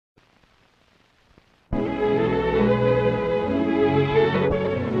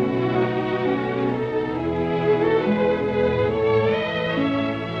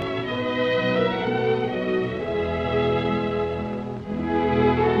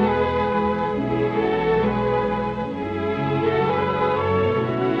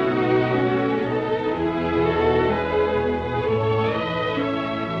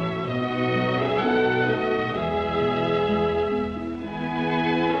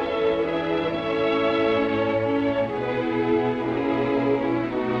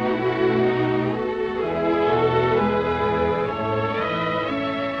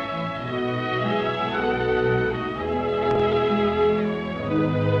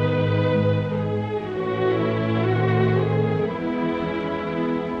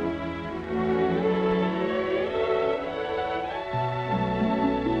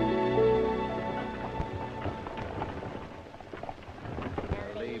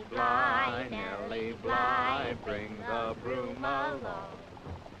bring the broom along.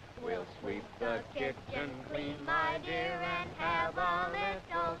 We'll sweep the kitchen clean, my dear, and have a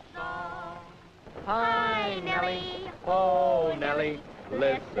little song. Hi, Nellie, oh, Nellie,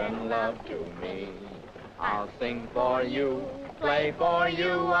 listen, love, to me. I'll sing for you, play for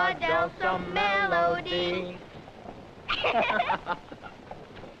you a dulcet melody. How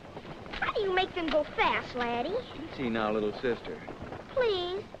do you make them go fast, Laddie? Easy now, little sister.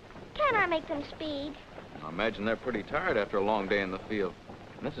 Please, can I make them speed? I imagine they're pretty tired after a long day in the field.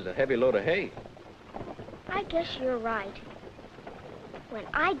 And this is a heavy load of hay. I guess you're right. When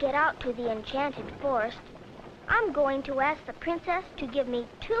I get out to the enchanted forest, I'm going to ask the princess to give me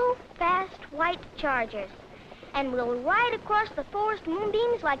 2 fast white chargers. And we'll ride across the forest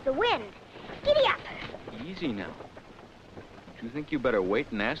moonbeams like the wind. Giddy up! Easy now. Do you think you better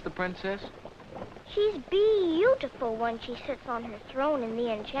wait and ask the princess? She's beautiful when she sits on her throne in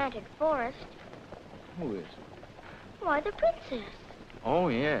the enchanted forest. Who is? Why, the princess. Oh,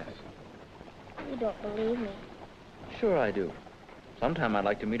 yes. You don't believe me. Sure I do. Sometime I'd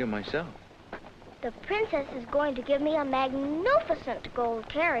like to meet her myself. The princess is going to give me a magnificent gold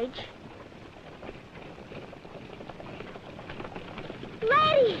carriage.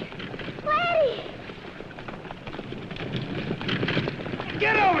 Laddie! Laddie!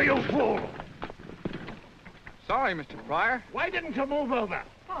 Get over, you fool! Sorry, Mr. Pryor. Why didn't you move over?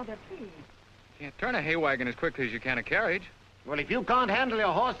 Father, please. Can't turn a hay wagon as quickly as you can a carriage. Well, if you can't handle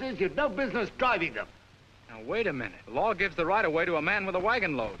your horses, you've no business driving them. Now, wait a minute. The law gives the right-of-way to a man with a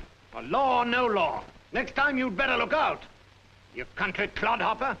wagon load. A law or no law. Next time you'd better look out. You country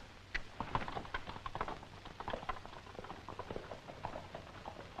clodhopper.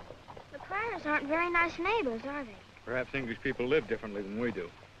 The Pryors aren't very nice neighbors, are they? Perhaps English people live differently than we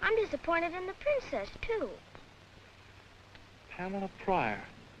do. I'm disappointed in the princess, too. Pamela Pryor.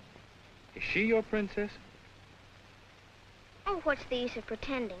 Is she your princess? Oh, what's the use of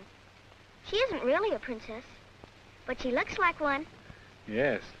pretending? She isn't really a princess, but she looks like one.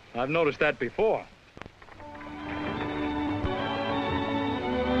 Yes, I've noticed that before.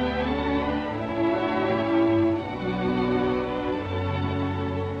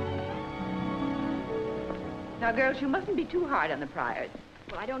 Now, girls, you mustn't be too hard on the Pryors.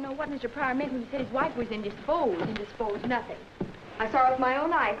 Well, I don't know what Mr. Pryor meant when he said his wife was indisposed. Indisposed nothing. I saw her with my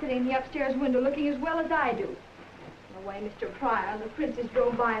own eyes sitting in the upstairs window looking as well as I do. The way Mr. Pryor and the princess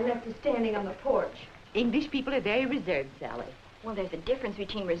drove by and left us standing on the porch. English people are very reserved, Sally. Well, there's a difference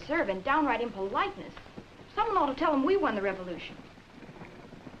between reserve and downright impoliteness. Someone ought to tell them we won the revolution.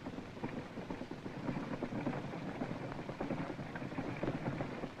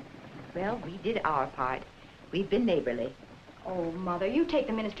 Well, we did our part. We've been neighborly. Oh, Mother, you take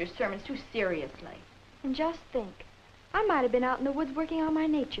the minister's sermons too seriously. And just think, I might have been out in the woods working on my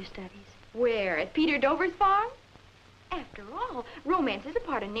nature studies. Where? At Peter Dover's farm? After all, romance is a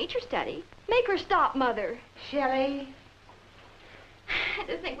part of nature study. Make her stop, Mother. Shelley? I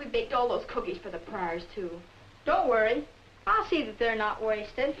just think we baked all those cookies for the Pryors, too. Don't worry. I'll see that they're not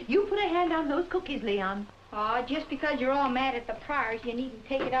wasted. You put a hand on those cookies, Leon. Oh, just because you're all mad at the Pryors, you needn't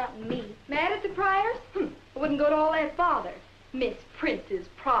take it out on me. Mad at the Pryors? I wouldn't go to all that bother. Miss Princess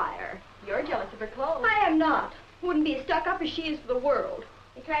Pryor. You're jealous of her clothes. I am not. Wouldn't be as stuck-up as she is for the world.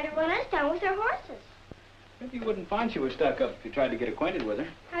 They tried to run us down with their horses. Maybe you wouldn't find she was stuck up if you tried to get acquainted with her.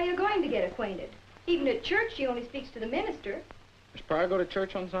 How are you going to get acquainted? Even at church, she only speaks to the minister. Does Pryor go to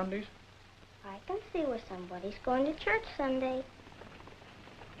church on Sundays? I can see where somebody's going to church Sunday.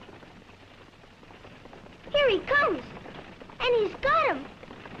 Here he comes. And he's got them.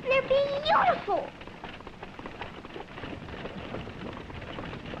 They're beautiful.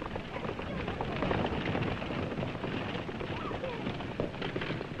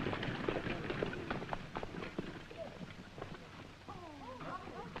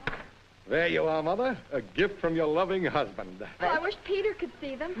 There you are, Mother. A gift from your loving husband. Well, I wish Peter could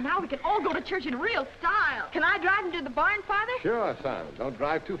see them. Now we can all go to church in real style. Can I drive them to the barn, Father? Sure, son. Don't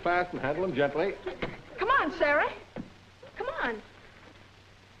drive too fast and handle them gently. Come on, Sarah. Come on.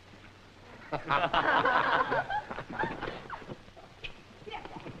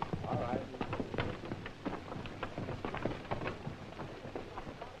 All right.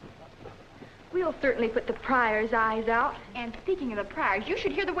 We'll certainly put the Pryors' eyes out. And speaking of the Pryors, you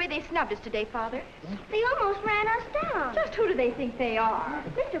should hear the way they snubbed us today, Father. They almost ran us down. Just who do they think they are?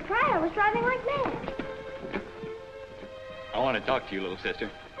 Mr. Pryor was driving like mad. I want to talk to you, little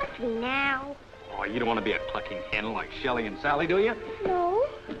sister. Must be now. Oh, you don't want to be a clucking hen like Shelley and Sally, do you? No,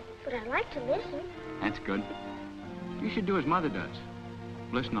 but I'd like to listen. That's good. You should do as Mother does.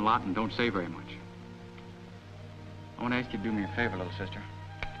 Listen a lot and don't say very much. I want to ask you to do me a favor, little sister.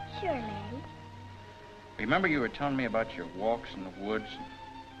 Sure, Laddie. Remember you were telling me about your walks in the woods,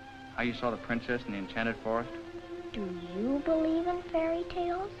 how you saw the princess in the enchanted forest? Do you believe in fairy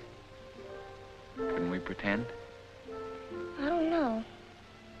tales? Can we pretend? I don't know.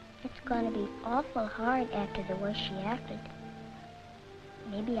 It's gonna be awful hard after the way she acted.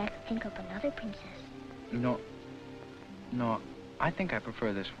 Maybe I could think of another princess. No, I think I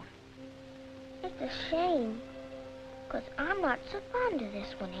prefer this one. It's a shame, because I'm not so fond of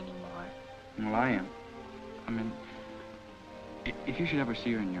this one anymore. Well, I am. I mean, if you should ever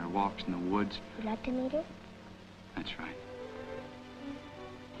see her in your walks in the woods... You'd like to meet her? That's right.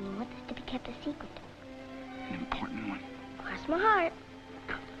 And you want this to be kept a secret? An important one. Cross my heart.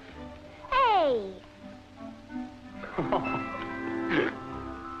 Hey!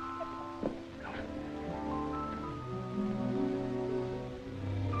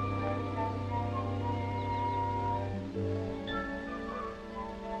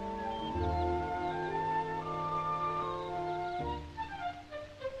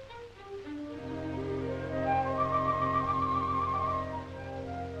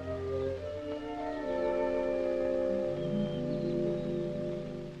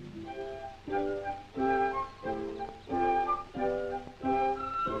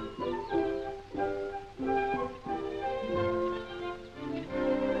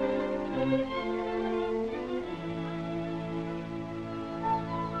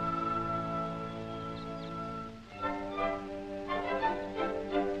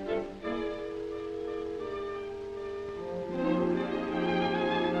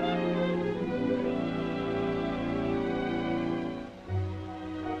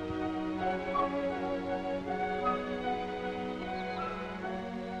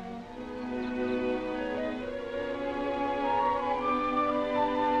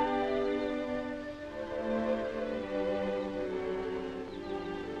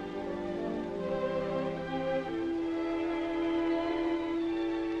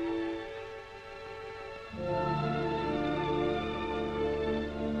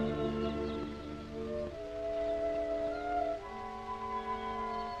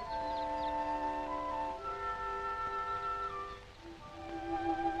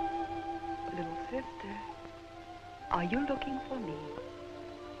 Are you looking for me?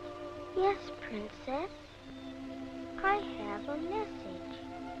 Yes, Princess. I have a message.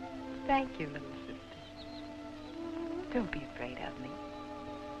 Thank you, little sister. Don't be afraid of me.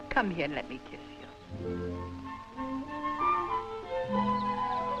 Come here and let me kiss you.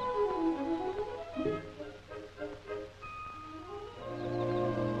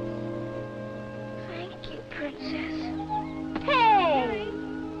 Thank you, Princess. Hey!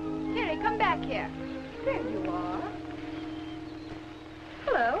 Terry, come back here. There you are.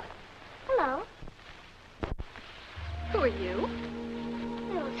 Hello. Hello. Who are you?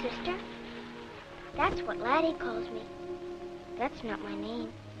 Little sister. That's what Laddie calls me. That's not my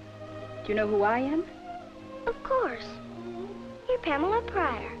name. Do you know who I am? Of course. You're Pamela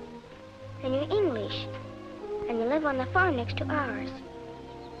Pryor. And you're English. And you live on the farm next to ours.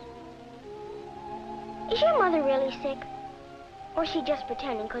 Is your mother really sick? Or is she just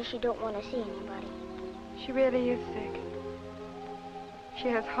pretending because she don't want to see anybody? She really is sick. She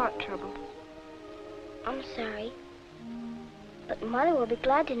has heart trouble. I'm sorry. But Mother will be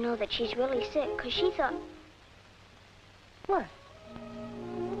glad to know that she's really sick, because she thought... What?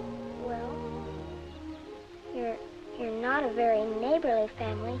 Well, you're not a very neighborly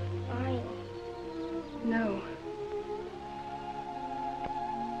family, are you? No.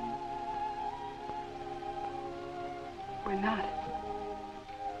 We're not.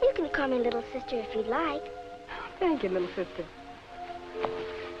 You can call me Little Sister if you'd like. Thank you, little sister.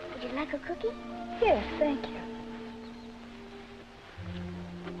 Would you like a cookie? Yes, thank you.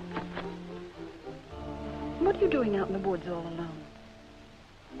 What are you doing out in the woods all alone?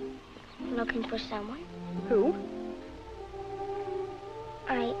 Looking for someone? Who?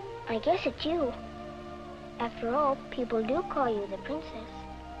 I guess it's you. After all, people do call you the princess.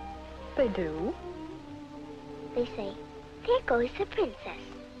 They do? They say, there goes the princess.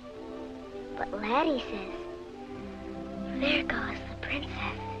 But Laddie says, there goes the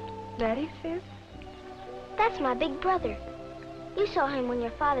princess. Laddie says? That's my big brother. You saw him when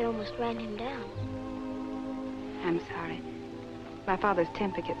your father almost ran him down. I'm sorry. My father's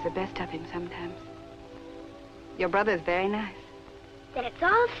temper gets the best of him sometimes. Your brother's very nice. Then it's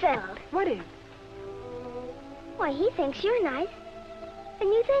all settled. What is? Why, he thinks you're nice. And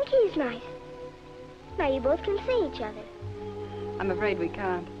you think he's nice. Now you both can see each other. I'm afraid we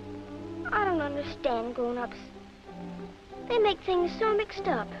can't. I don't understand grown-ups. They make things so mixed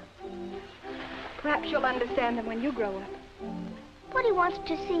up. Perhaps you'll understand them when you grow up. But he wants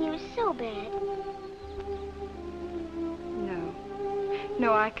to see you so bad.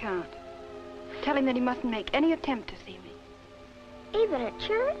 No, I can't. Tell him that he mustn't make any attempt to see me. Even at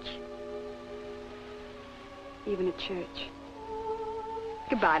church? Even at church.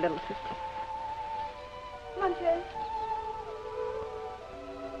 Goodbye, little sister. Come on, Jay.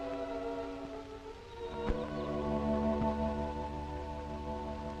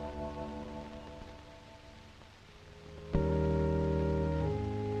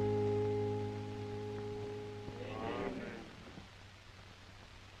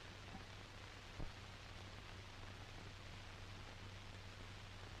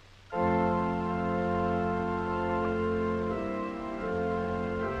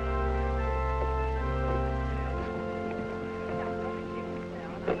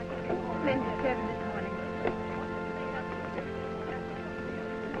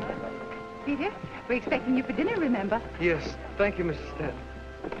 Peter, we're expecting you for dinner, remember? Yes, thank you, Mrs. Stanton.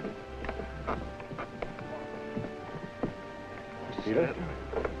 Peter?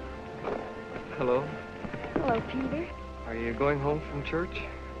 Hello. Hello, Peter. Are you going home from church?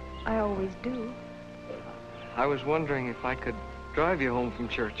 I always do. I was wondering if I could drive you home from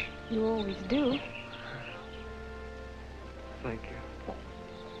church. You always do. Thank you.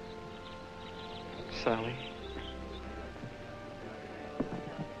 Sally.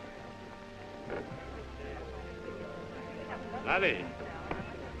 Laddie.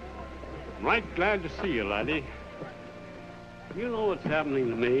 Right glad to see you, Laddie. You know what's happening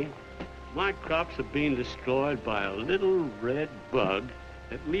to me? My crops are being destroyed by a little red bug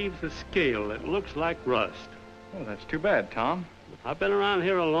that leaves a scale that looks like rust. Oh, that's too bad, Tom. I've been around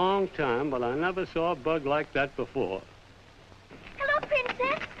here a long time, but I never saw a bug like that before. Hello,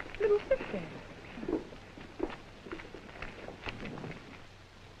 Princess. Little sister.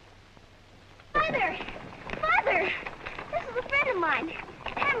 Mother! Mother! This is a friend of mine,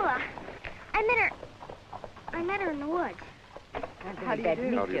 Pamela. I met her in the woods. How do you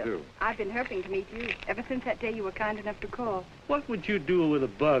do? How do you do? I've been hoping to meet you ever since that day you were kind enough to call. What would you do with a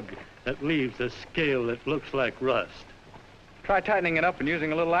bug that leaves a scale that looks like rust? Try tightening it up and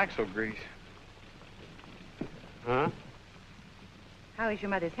using a little axle grease. Huh? How is your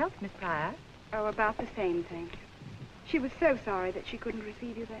mother's health, Miss Pryor? Oh, about the same, thank you. She was so sorry that she couldn't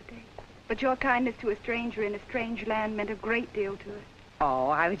receive you that day. But your kindness to a stranger in a strange land meant a great deal to her. Oh,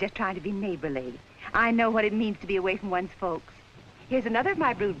 I was just trying to be neighborly. I know what it means to be away from one's folks. Here's another of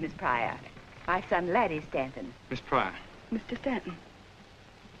my brood, Miss Pryor. My son, Laddie Stanton. Miss Pryor. Mr. Stanton.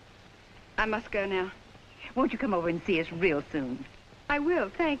 I must go now. Won't you come over and see us real soon? I will,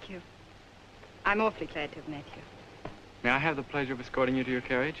 thank you. I'm awfully glad to have met you. May I have the pleasure of escorting you to your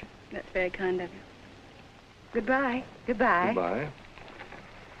carriage? That's very kind of you. Goodbye. Goodbye. Goodbye.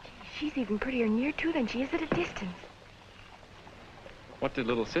 She's even prettier near to than she is at a distance. What did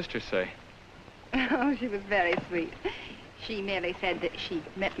little sister say? Oh, she was very sweet. She merely said that she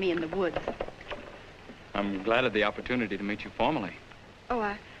met me in the woods. I'm glad of the opportunity to meet you formally.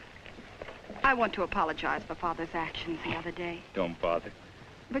 Oh, I want to apologize for Father's actions the other day. Don't bother.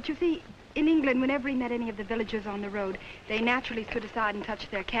 But you see, in England, whenever he met any of the villagers on the road, they naturally stood aside and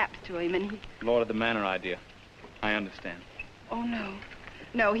touched their caps to him, and he... Lord of the Manor idea. I understand. Oh, no.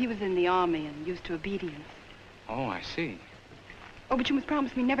 No, he was in the army and used to obedience. Oh, I see. Oh, but you must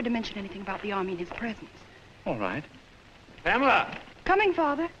promise me never to mention anything about the army in his presence. All right. Pamela! Coming,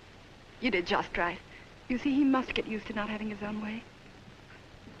 Father. You did just right. You see, he must get used to not having his own way.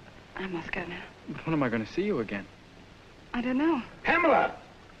 I must go now. But when am I going to see you again? I don't know. Pamela!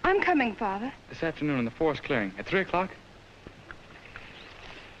 I'm coming, Father. This afternoon in the forest clearing at 3 o'clock?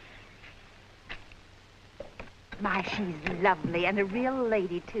 My, she's lovely and a real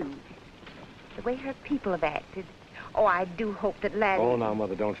lady, too. The way her people have acted. Oh, I do hope that Laddie... Oh, now,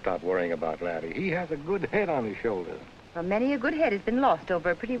 Mother, don't stop worrying about Laddie. He has a good head on his shoulders. Well, many a good head has been lost over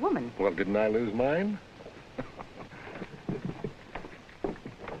a pretty woman. Well, didn't I lose mine?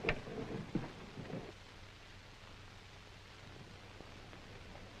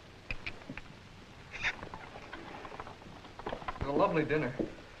 A lovely dinner.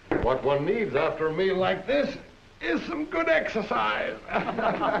 What one needs after a meal like this is some good exercise.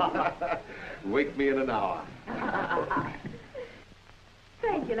 Wake me in an hour.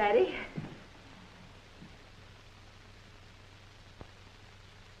 Thank you, Laddie.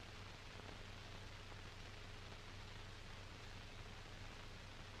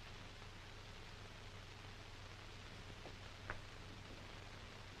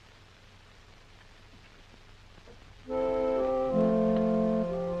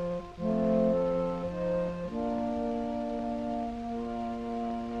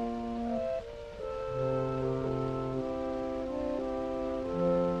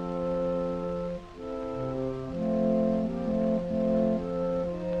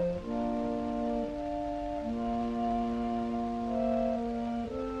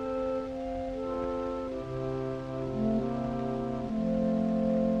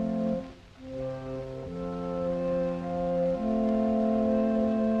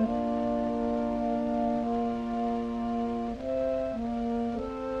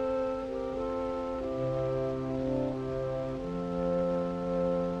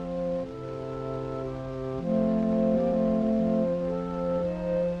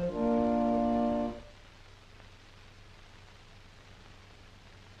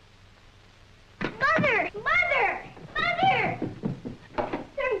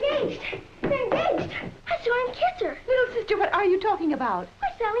 They're engaged. I saw him kiss her. Little sister, what are you talking about? Why,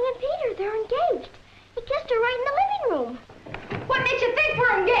 Sally and Peter, they're engaged. He kissed her right in the living room. What makes you think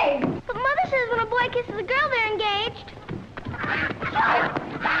we're engaged? But Mother says when a boy kisses a girl, they're engaged.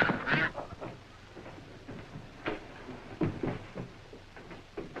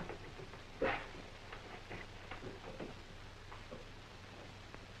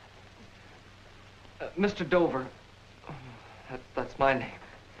 Mr. Dover. That's my name.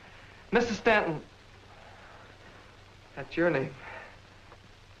 Mrs. Stanton. That's your name.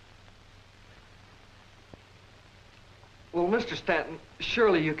 Well, Mr. Stanton,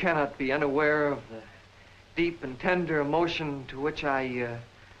 surely you cannot be unaware of the deep and tender emotion to which I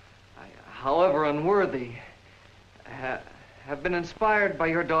however unworthy, have been inspired by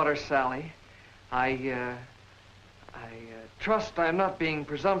your daughter, Sally. I trust I'm not being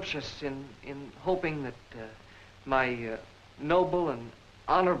presumptuous in hoping that my noble and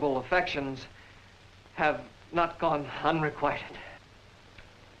honorable affections have not gone unrequited.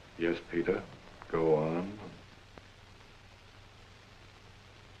 Yes, Peter. Go on.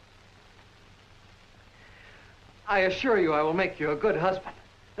 I assure you I will make you a good husband.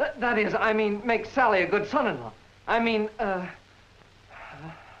 That is, I mean, make Sally a good son-in-law. I mean,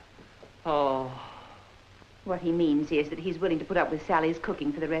 oh. What he means is that he's willing to put up with Sally's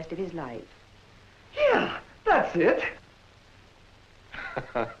cooking for the rest of his life. Yeah, that's it.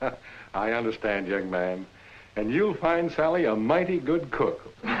 I understand, young man. And you'll find Sally a mighty good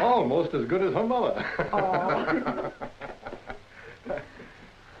cook. Almost as good as her mother. Oh.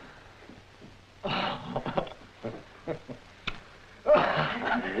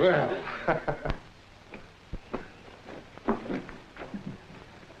 Well.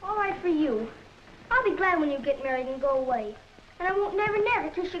 All right for you. I'll be glad when you get married and go away. And I won't never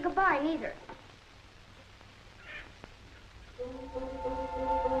kiss you goodbye, neither.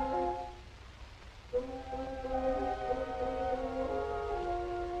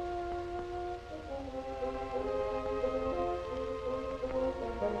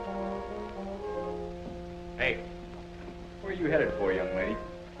 Hey, where are you headed for, young lady?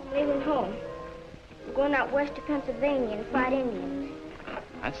 I'm leaving home. I'm going out west to Pennsylvania and fight Indians.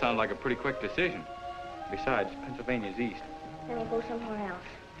 That sounds like a pretty quick decision. Besides, Pennsylvania's east. Then I'll go somewhere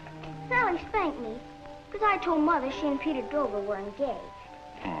else. Sally spanked me, because I told Mother she and Peter Dover were engaged.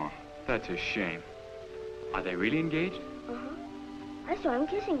 Oh, that's a shame. Are they really engaged? Uh-huh. I saw him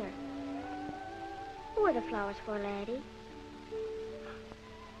kissing her. Who are the flowers for, Laddie?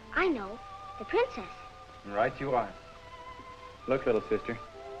 I know. The princess. Right you are. Look, little sister,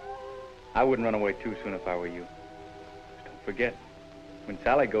 I wouldn't run away too soon if I were you. Just don't forget, when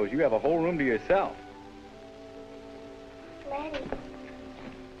Sally goes, you have a whole room to yourself. Laddie,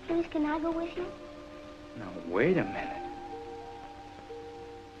 please, can I go with you? Now, wait a minute.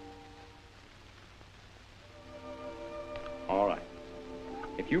 All right.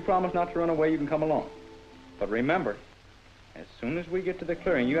 If you promise not to run away, you can come along. But remember, as soon as we get to the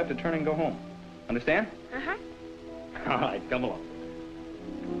clearing, you have to turn and go home. Understand? Uh-huh. All right, come along.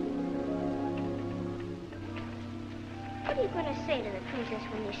 What are you going to say to the princess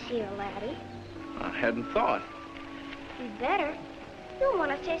when you see her, Laddie? I hadn't thought. You better. You'll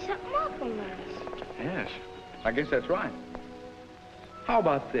want to say something awful nice. Yes, I guess that's right. How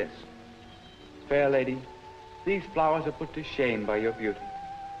about this? Fair lady, these flowers are put to shame by your beauty.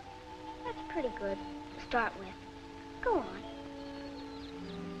 That's pretty good to start with. Go on.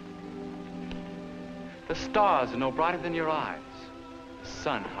 The stars are no brighter than your eyes. The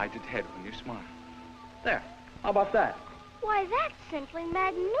sun hides its head when you smile. There, how about that? Why, that's simply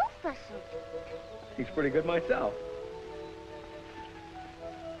magnificent. He's pretty good myself.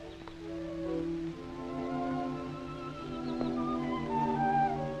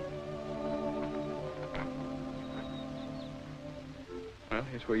 Well,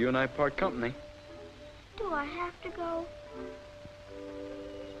 here's where you and I part company. Do I have to go? All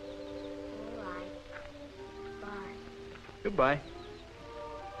right. Bye. Goodbye.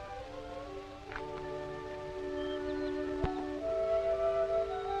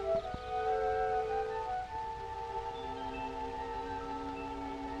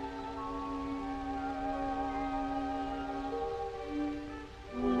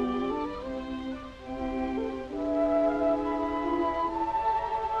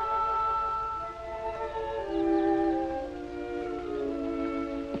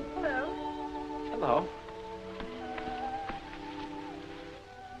 Hello.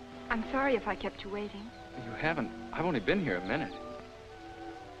 I'm sorry if I kept you waiting. You haven't. I've only been here a minute.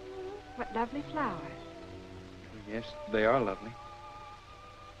 What lovely flowers. Yes, they are lovely.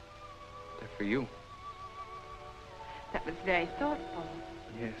 They're for you. That was very thoughtful.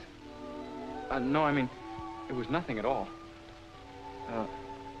 Yes. No, I mean, it was nothing at all.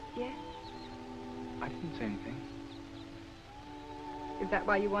 Yes? I didn't say anything. Is that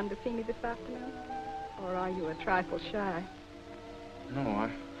why you wanted to see me this afternoon? Or are you a trifle shy? No,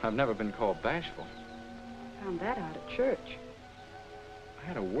 I've never been called bashful. Found that out at church. I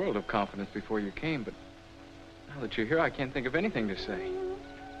had a world of confidence before you came, but now that you're here, I can't think of anything to say.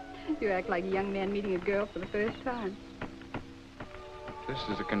 You act like a young man meeting a girl for the first time. This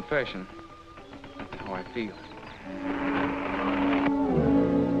is a confession. That's how I feel.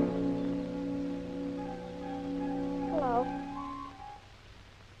 Hello.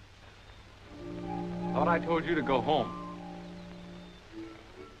 Thought I told you to go home.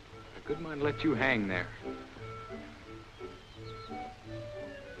 I couldn't mind let you hang there.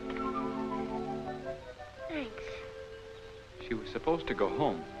 Thanks. She was supposed to go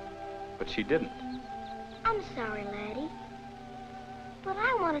home, but she didn't. I'm sorry, Laddie. But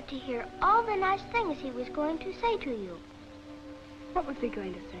I wanted to hear all the nice things he was going to say to you. What was he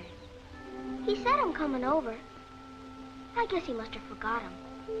going to say? He said I'm coming over. I guess he must have forgot him.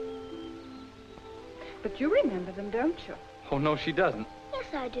 But you remember them, don't you? Oh, no, she doesn't. Yes,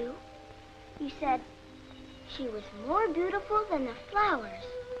 I do. You said she was more beautiful than the flowers,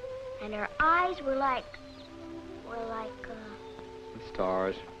 and her eyes were like The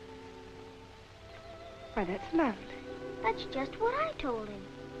stars. Why, that's lovely. That's just what I told him.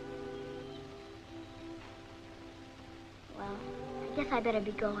 Well, I guess I better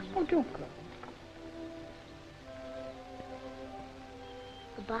be going. Oh, don't go.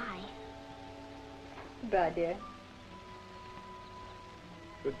 Goodbye. Goodbye, dear.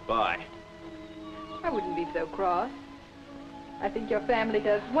 Goodbye. I wouldn't be so cross. I think your family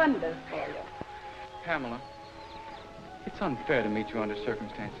does wonders for you. Pamela, it's unfair to meet you under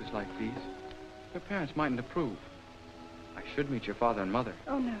circumstances like these. Your parents mightn't approve. I should meet your father and mother.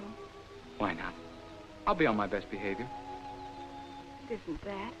 Oh, no. Why not? I'll be on my best behavior. It isn't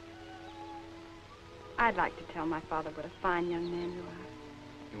that. I'd like to tell my father what a fine young man you are.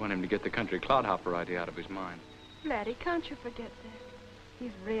 You want him to get the country clodhopper idea out of his mind. Laddie, can't you forget that?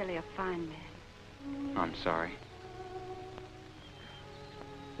 He's really a fine man. I'm sorry.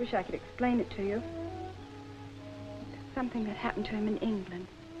 Wish I could explain it to you. Something that happened to him in England.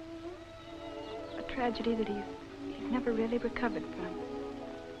 A tragedy that he's never really recovered from.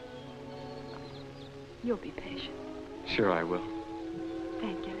 You'll be patient. Sure I will.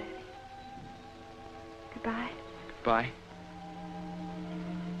 Thank you, Laddie. Goodbye. Goodbye.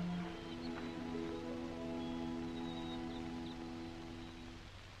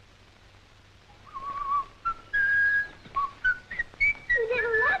 You did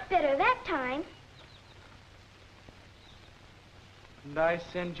a lot better that time. Didn't I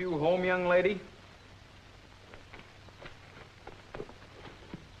send you home, young lady?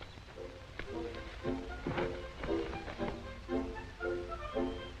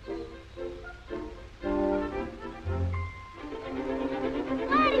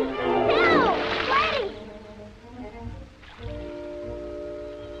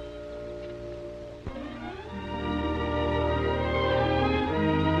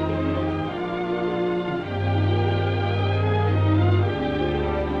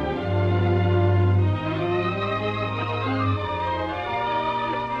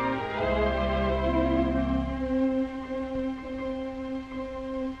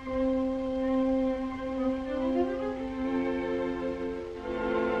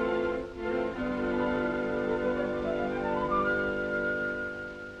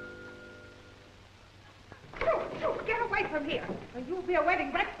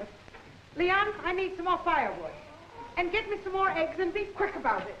 I need some more firewood. And get me some more eggs and be quick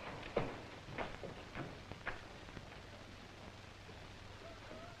about it.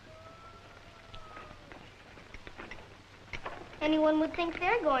 Anyone would think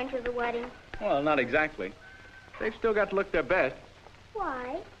they're going to the wedding. Well, not exactly. They've still got to look their best.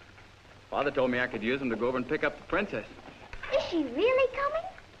 Why? Father told me I could use them to go over and pick up the princess. Is she really coming?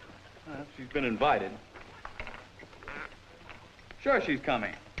 Well, she's been invited. Sure she's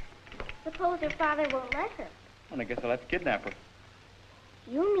coming. Suppose her father won't let her. Well, I guess I'll have to kidnap her.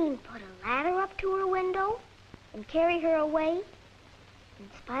 You mean put a ladder up to her window and carry her away in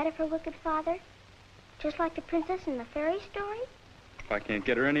spite of her wicked father? Just like the princess in the fairy story? If I can't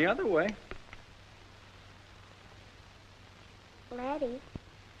get her any other way. Laddie,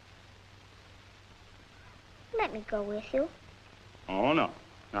 let me go with you. Oh, no.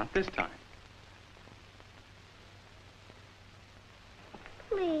 Not this time.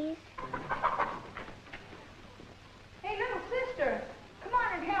 Please. Hey, little sister, come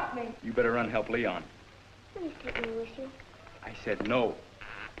on and help me. You better run help Leon. Please take me with you. I said no.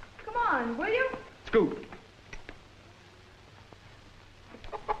 Come on. on, will you? Scoot.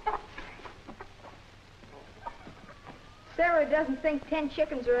 Sarah doesn't think 10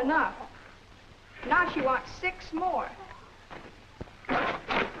 chickens are enough. Now she wants 6 more.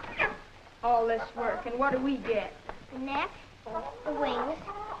 All this work, and what do we get? The neck, the wings,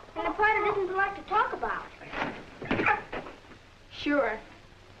 and the part it isn't like to talk about. Sure.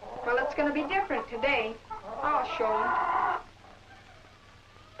 Well, it's going to be different today. I'll show 'em.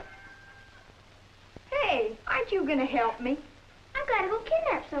 Hey, aren't you going to help me? I've got to go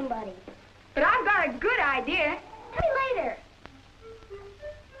kidnap somebody. But I've got a good idea. Tell me later.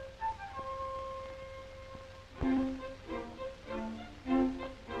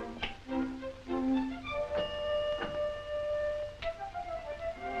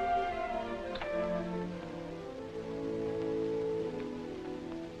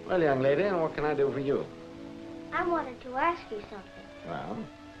 Well, young lady, what can I do for you? I wanted to ask you something. Well?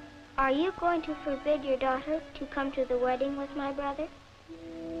 Are you going to forbid your daughter to come to the wedding with my brother?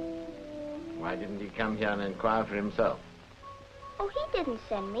 Why didn't he come here and inquire for himself? Oh, he didn't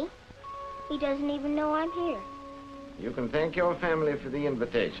send me. He doesn't even know I'm here. You can thank your family for the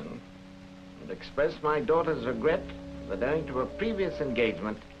invitation and express my daughter's regret that owing to a previous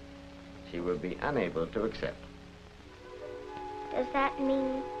engagement, she will be unable to accept. Does that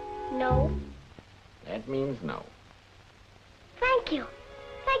mean no? That means no. Thank you.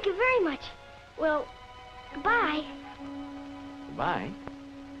 Thank you very much. Well, goodbye. Goodbye.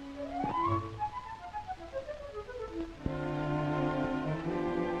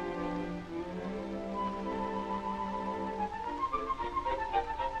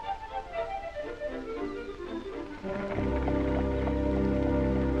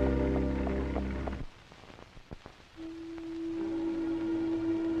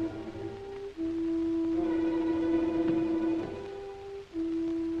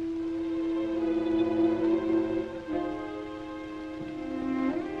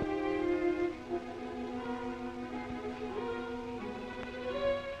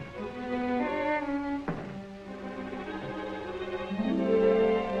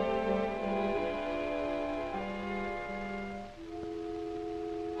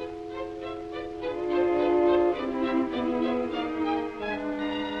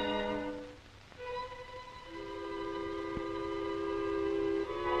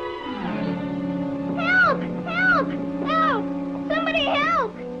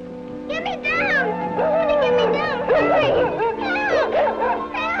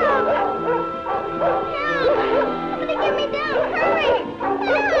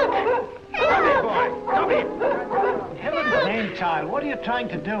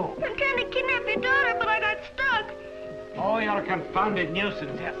 To do? I'm trying to kidnap your daughter, but I got stuck. Oh, you're a confounded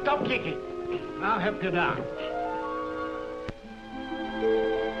nuisance. Here, stop kicking. I'll help you down.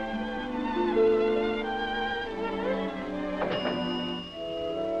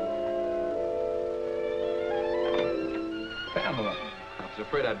 Pamela, I was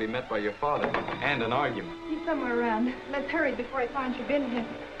afraid I'd be met by your father and an argument. He's somewhere around. Let's hurry before he finds your business.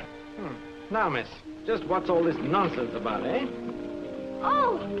 Now, miss, just what's all this nonsense about, eh?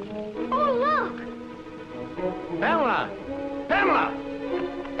 Oh! Oh, look! Pamela! Pamela!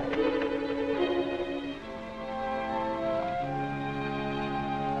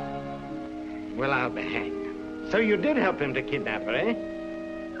 Well, I'll be hanged. So you did help him to kidnap her, eh?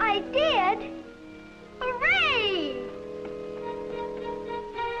 I did? Hooray!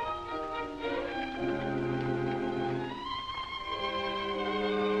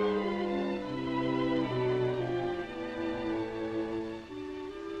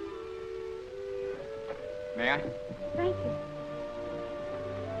 May I? Thank you.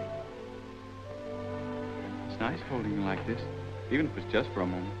 It's nice holding you like this, even if it's just for a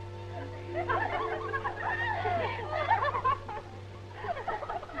moment.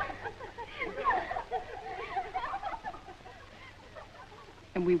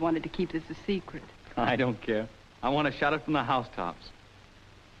 And we wanted to keep this a secret. I don't care. I want to shout it from the housetops.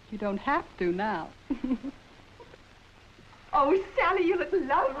 You don't have to now. Oh, Sally, you look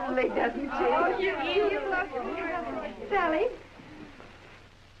lovely, doesn't she? Oh, you look Sally?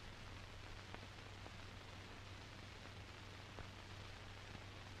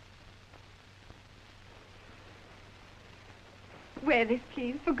 Wear this,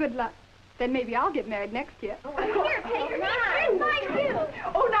 please, for good luck. Then maybe I'll get married next year. Here, mine too.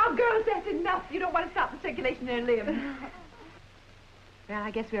 Oh, now, girls, that's enough. You don't want to stop the circulation in their limbs. Well,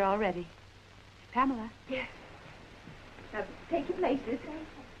 I guess we're all ready. Pamela. Yes. Now, take your places.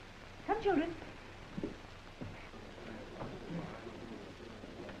 Come, children.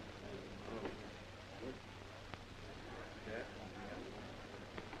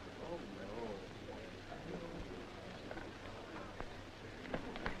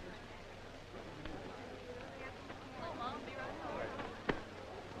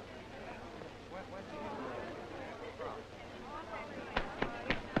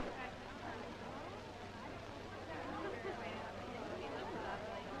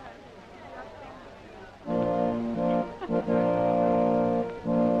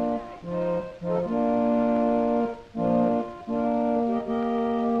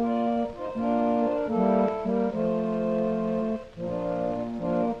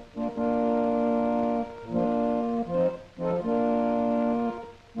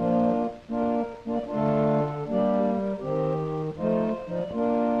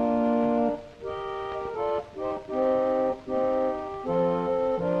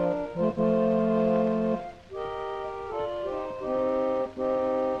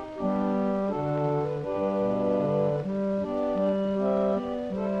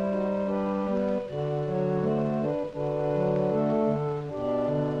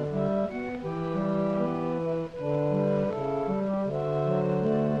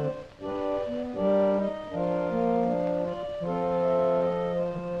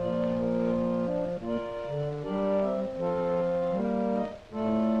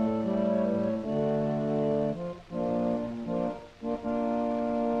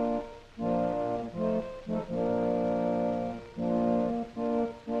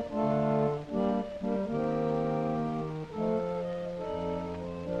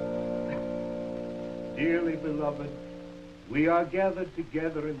 Dearly beloved, we are gathered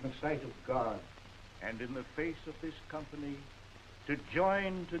together in the sight of God and in the face of this company to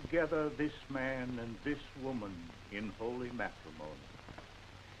join together this man and this woman in holy matrimony.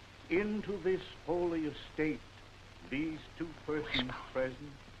 Into this holy estate, these two persons present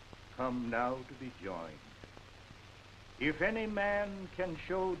come now to be joined. If any man can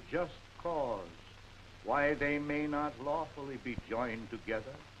show just cause why they may not lawfully be joined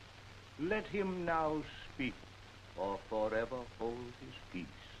together, let him now speak, or forever hold his peace.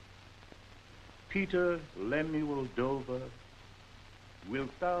 Peter Lemuel Dover,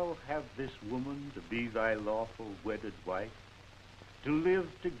 wilt thou have this woman to be thy lawful wedded wife, to live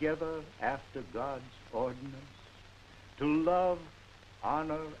together after God's ordinance, to love,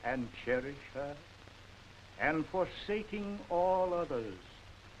 honor, and cherish her, and forsaking all others,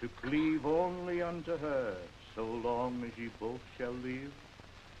 to cleave only unto her, so long as ye both shall live?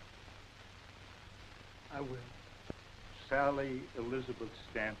 I will. Sally Elizabeth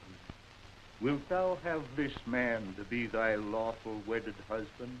Stanton, wilt thou have this man to be thy lawful wedded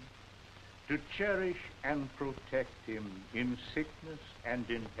husband, to cherish and protect him in sickness and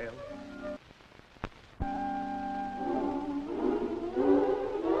in health?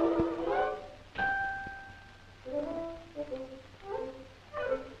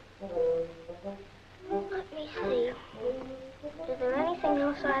 Let me see. Is there anything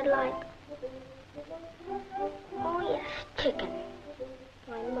else I'd like? Oh, yes, chicken.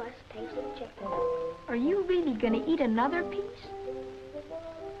 I must taste the chicken. Are you really going to eat another piece?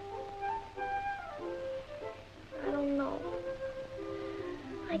 I don't know.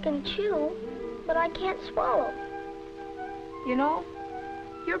 I can chew, but I can't swallow. You know,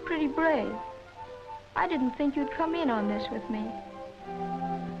 you're pretty brave. I didn't think you'd come in on this with me.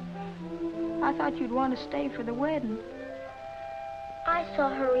 I thought you'd want to stay for the wedding. I saw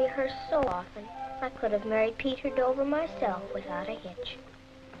her rehearse so often. I could have married Peter Dover myself without a hitch.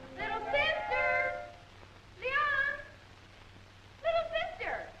 Little sister! Leon! Little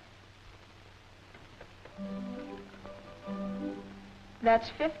sister! That's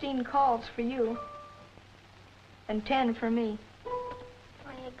 15 calls for you. And 10 for me.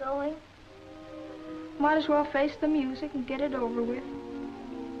 Are you going? Might as well face the music and get it over with.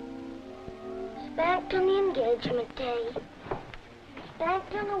 Spanked on the engagement day.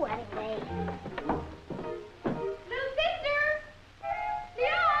 Spanked on the wedding day. Little sister!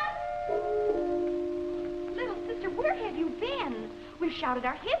 Leon! Little sister, where have you been? We've shouted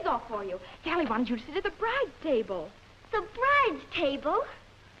our heads off for you. Sally wanted you to sit at the bride's table. The bride's table?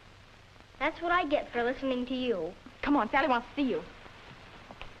 That's what I get for listening to you. Come on, Sally wants to see you.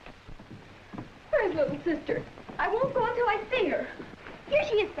 Where's little sister? I won't go until I see her. Here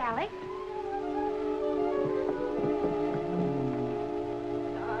she is, Sally.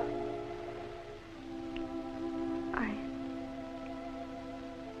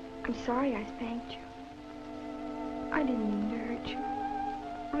 I'm sorry I spanked you. I didn't mean to hurt you.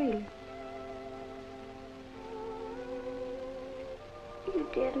 Really. You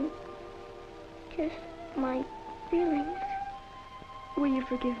didn't. Just my feelings. Will you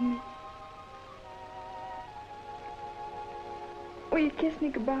forgive me? Will you kiss me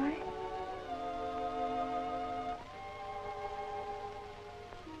goodbye?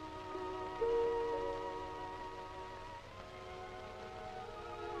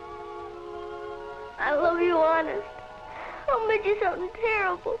 I love you, honest. I'll miss you something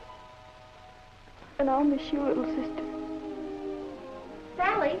terrible. And I'll miss you, little sister.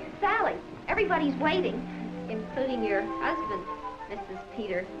 Sally, Sally, everybody's waiting, including your husband, Mrs.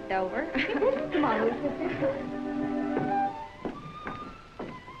 Peter Dover. Come on, little sister.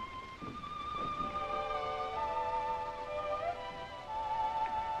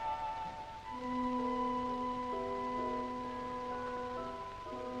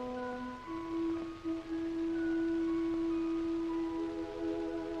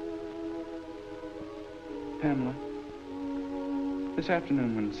 Pamela, this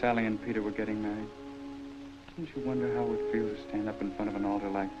afternoon when Sally and Peter were getting married, didn't you wonder how it would feel to stand up in front of an altar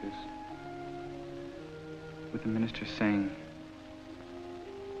like this? With the minister saying,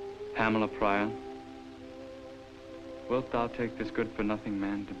 Pamela Pryor, wilt thou take this good-for-nothing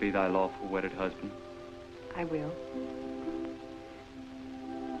man to be thy lawful wedded husband? I will.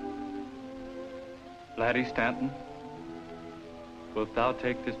 Laddie Stanton, wilt thou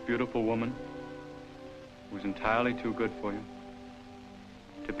take this beautiful woman, who's entirely too good for you,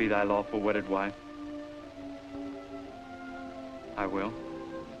 to be thy lawful wedded wife? I will.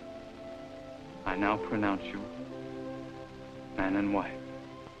 I now pronounce you man and wife.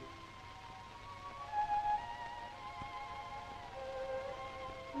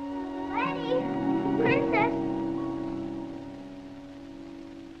 Laddie, where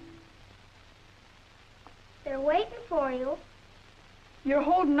You're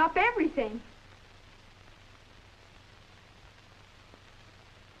holding up everything.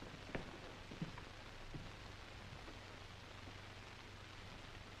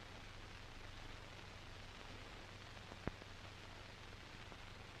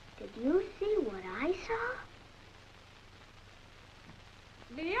 Did you see what I saw?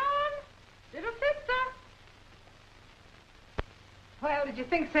 Leon, little sister. Well, did you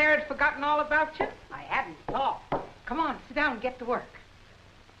think Sarah had forgotten all about you? I hadn't at all. Come on, sit down and get to work.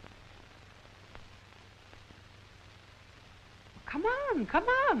 Come on, come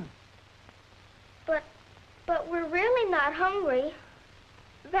on. But we're really not hungry.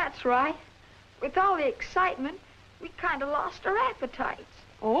 That's right. With all the excitement, we kind of lost our appetites.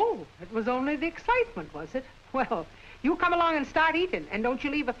 Oh, it was only the excitement, was it? Well, you come along and start eating, and don't you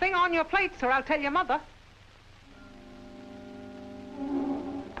leave a thing on your plates, or I'll tell your mother.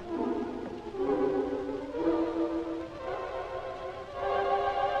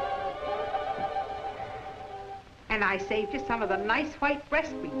 And I saved you some of the nice white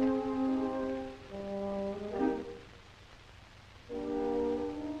breast meat.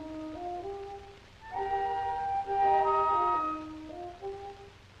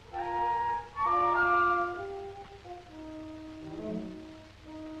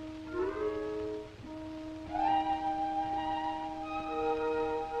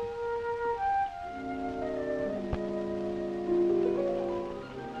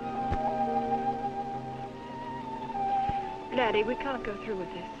 Laddie, we can't go through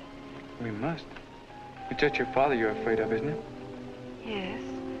with this. We must. It's just your father you're afraid of, isn't it? Yes.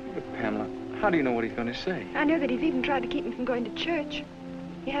 But, Pamela, how do you know what he's going to say? I know that he's even tried to keep me from going to church.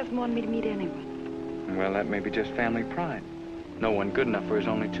 He hasn't wanted me to meet anyone. Well, that may be just family pride. No one good enough for his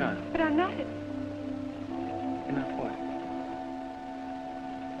only child. But I'm not. You're not what?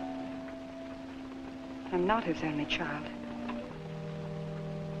 I'm not his only child.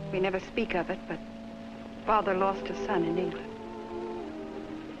 We never speak of it, but Father lost a son in England.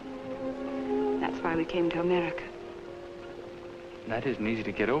 That's why we came to America. That isn't easy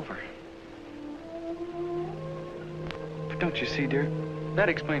to get over. But don't you see, dear? That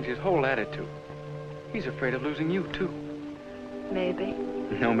explains his whole attitude. He's afraid of losing you, too. Maybe.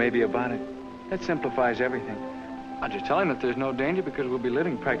 No maybe about it. That simplifies everything. I'll just tell him that there's no danger because we'll be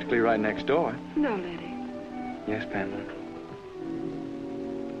living practically right next door. No, Laddie. Yes, Pamela.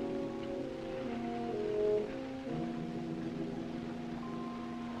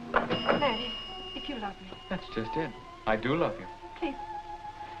 Laddie, if you love me. That's just it. I do love you. Please.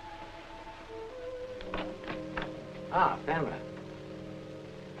 Ah, Pamela.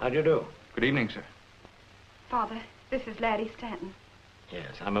 How do you do? Good evening, sir. Father, this is Laddie Stanton.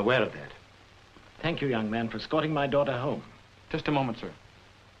 Yes, I'm aware of that. Thank you, young man, for escorting my daughter home. Just a moment, sir.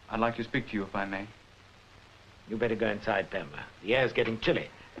 I'd like to speak to you, if I may. You better go inside, Pamela. The air's getting chilly.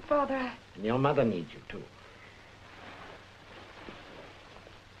 Father, And your mother needs you, too.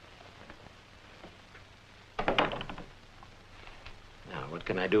 Now, what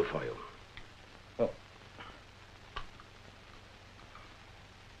can I do for you?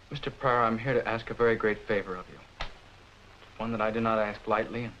 Mr. Pryor, I'm here to ask a very great favor of you. One that I do not ask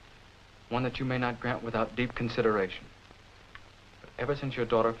lightly, and one that you may not grant without deep consideration. But ever since your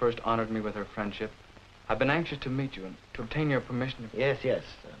daughter first honored me with her friendship, I've been anxious to meet you and to obtain your permission to... Yes.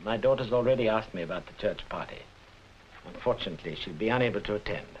 My daughter's already asked me about the church party. Unfortunately, she'll be unable to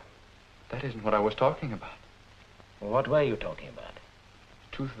attend. That isn't what I was talking about. Well, what were you talking about?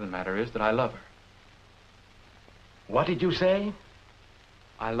 The truth of the matter is that I love her. What did you say?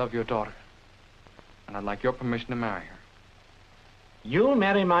 I love your daughter, and I'd like your permission to marry her. You'll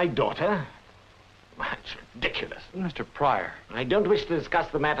marry my daughter? That's ridiculous. Mr. Pryor. I don't wish to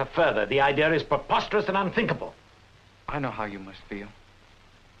discuss the matter further. The idea is preposterous and unthinkable. I know how you must feel,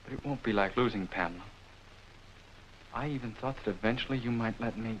 but it won't be like losing Pamela. I even thought that eventually you might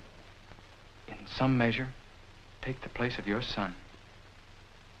let me, in some measure, take the place of your son.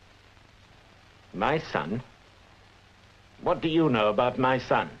 My son? What do you know about my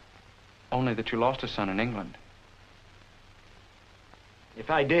son? Only that you lost a son in England.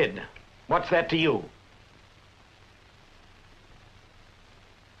 If I did, what's that to you?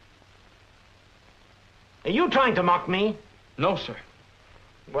 Are you trying to mock me? No, sir.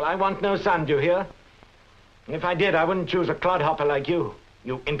 Well, I want no son, do you hear? And if I did, I wouldn't choose a clodhopper like you,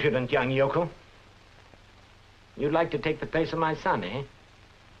 you impudent young yokel. You'd like to take the place of my son, eh?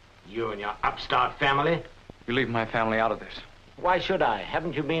 You and your upstart family. You leave my family out of this. Why should I?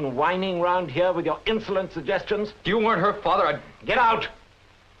 Haven't you been whining round here with your insolent suggestions? You weren't her father, I'd... Get out!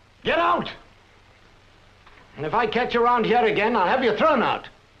 Get out! And if I catch you around here again, I'll have you thrown out.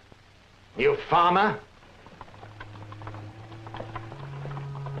 You farmer.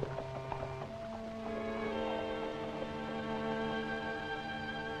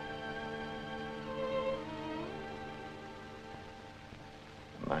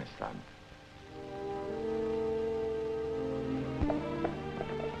 my son.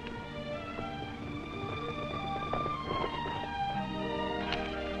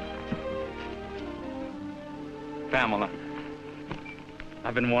 Pamela,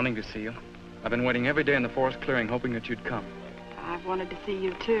 I've been wanting to see you. I've been waiting every day in the forest clearing, hoping that you'd come. I've wanted to see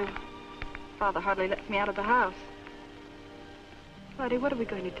you, too. Father hardly lets me out of the house. Laddie, what are we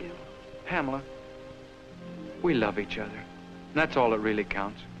going to do? Pamela, we love each other. That's all that really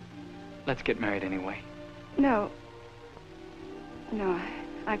counts. Let's get married anyway. No. No,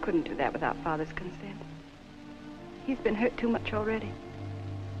 I couldn't do that without Father's consent. He's been hurt too much already.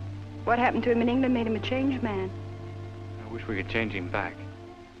 What happened to him in England made him a changed man. I wish we could change him back.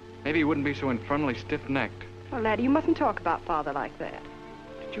 Maybe he wouldn't be so infernally stiff-necked. Well, Laddie, you mustn't talk about Father like that.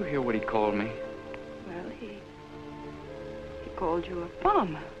 Did you hear what he called me? Well, he called you a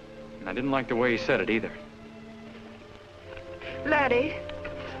farmer. And I didn't like the way he said it either. Laddie,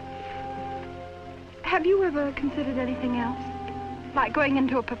 have you ever considered anything else? Like going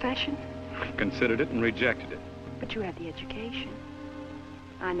into a profession? Considered it and rejected it. But you have the education.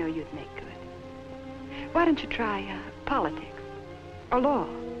 I know you'd make good. Why don't you try politics or law?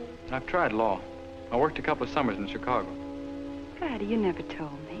 I've tried law. I worked a couple of summers in Chicago. Laddie, you never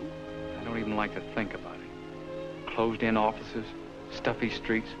told me. I don't even like to think about it. Closed-in offices, stuffy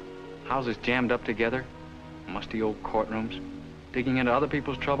streets, houses jammed up together, musty old courtrooms, digging into other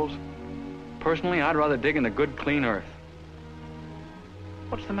people's troubles. Personally, I'd rather dig in the good, clean earth.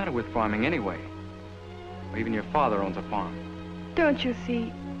 What's the matter with farming anyway? Or even your father owns a farm. Don't you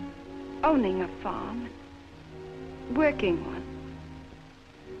see, owning a farm, working one,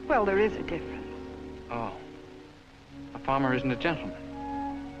 well, there is a difference. Oh. A farmer isn't a gentleman.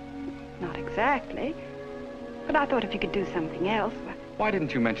 Not exactly. But I thought if you could do something else... Well... Why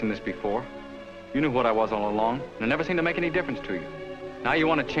didn't you mention this before? You knew what I was all along, and it never seemed to make any difference to you. Now you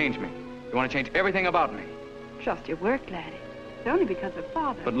want to change me. You want to change everything about me. Just your work, Laddie. It's only because of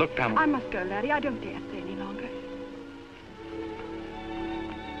Father. But look, Pamela... I must go, Laddie. I don't dare stay any longer.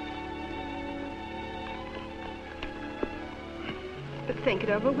 But think it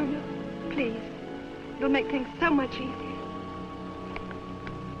over, will you? Please. It'll make things so much easier.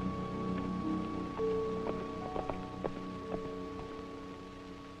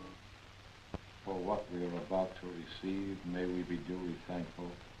 For what we are about to receive, may we be duly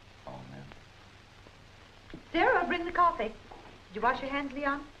thankful. Amen. Sarah, bring the coffee. Did you wash your hands,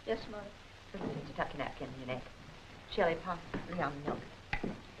 Leon? Yes, Mother. Little sister, tuck your napkin in your neck. Shelley, pass Leon the milk.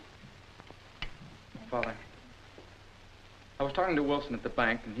 Father, I was talking to Wilson at the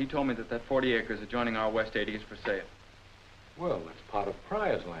bank, and he told me that that 40 acres adjoining our West 80 is for sale. Well, that's part of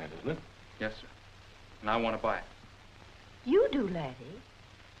Pryor's land, isn't it? Yes, sir. And I want to buy it. You do, Laddie?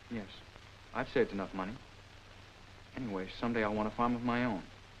 Yes. I've saved enough money. Anyway, someday I'll want a farm of my own.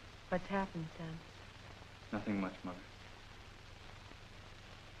 What's happened, son? Nothing much, Mother.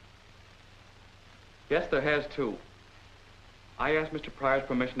 Yes, there has, too. I asked Mr. Pryor's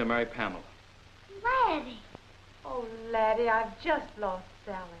permission to marry Pamela. Laddie. Oh, Laddie, I've just lost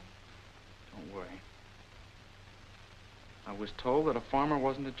Sally. Don't worry. I was told that a farmer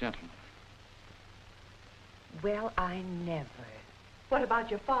wasn't a gentleman. Well, I never. What about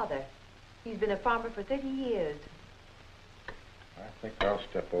your father? He's been a farmer for 30 years. I think I'll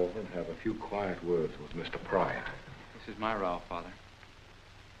step over and have a few quiet words with Mr. Pryor. This is my row, Father.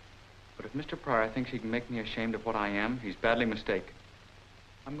 But if Mr. Pryor thinks he can make me ashamed of what I am, he's badly mistaken.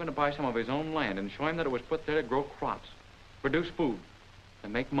 I'm going to buy some of his own land and show him that it was put there to grow crops, produce food,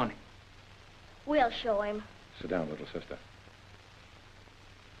 and make money. We'll show him. Sit down, little sister.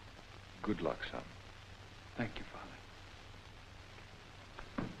 Good luck, son. Thank you, Father.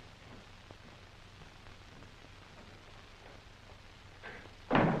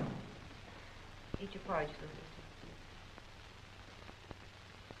 Eat your porridge, little sister.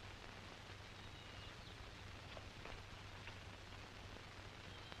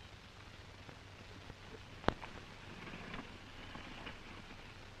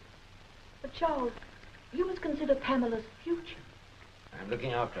 But, Charles, you must consider Pamela's future. I'm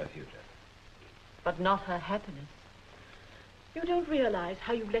looking after her future. But not her happiness. You don't realize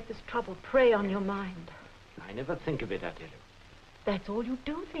how you've let this trouble prey on your mind. I never think of it, I tell you. That's all you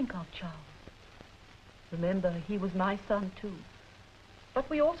do think of, Charles. Remember, he was my son, too. But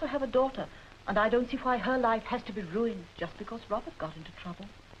we also have a daughter, and I don't see why her life has to be ruined just because Robert got into trouble.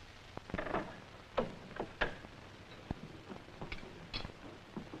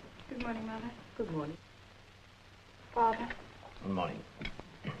 Good morning, Mother. Good morning. Father. Good morning.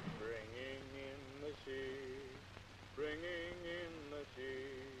 Bringing in the sea, bringing in the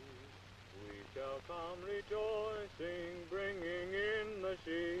sea, we shall come rejoicing, bringing in the the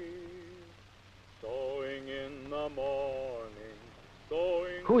sheaves, sowing in the morning,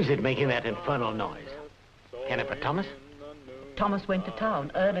 sowing... Who is it making that infernal noise? Jennifer Thomas? Thomas went to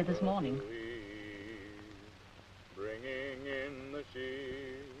town early this morning. Bringing in the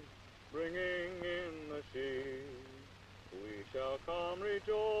sheaves, bringing in the sheaves, we shall come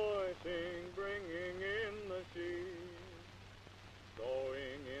rejoicing, bringing in the sheaves,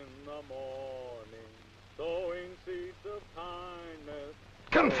 sowing in the morning, sowing seeds of kindness.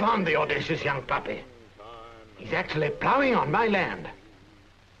 Confound the audacious young puppy. He's actually plowing on my land.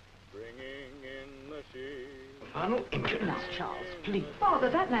 Bringing in the sheaves. Infernal impudence. Charles, please. Father,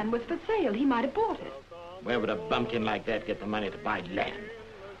 that land was for sale. He might have bought it. Where would a bumpkin like that get the money to buy land?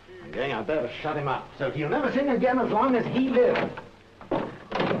 I'm going out there to shut him up, so he'll never sing again as long as he lives.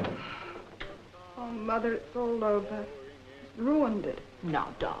 Oh, Mother, it's all over. It's ruined it. Now,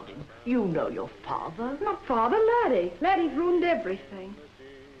 darling, you know your father. Not Father, Laddie. Laddie's ruined everything.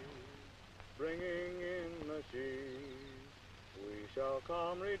 Bringing in the sheaves, we shall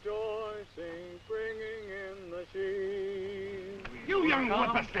come rejoicing, bringing in the sheaves. You young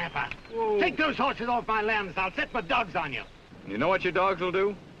whippersnapper! Take those horses off my lands. I'll set my dogs on you. You know what your dogs will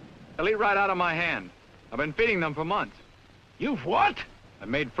do? They'll eat right out of my hand. I've been feeding them for months. You've what? I've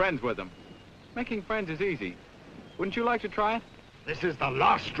made friends with them. Making friends is easy. Wouldn't you like to try it? This is the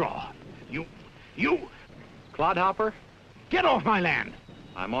last straw. You... Clodhopper? Get off my land.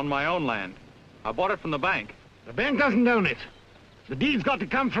 I'm on my own land. I bought it from the bank. The bank doesn't own it. The deed's got to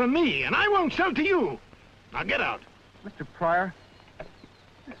come from me, and I won't sell to you. Now get out. Mr. Pryor,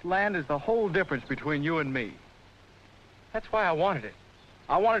 this land is the whole difference between you and me. That's why I wanted it.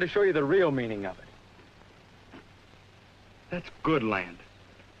 I wanted to show you the real meaning of it. That's good land,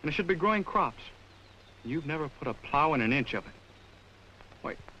 and it should be growing crops. You've never put a plow in an inch of it.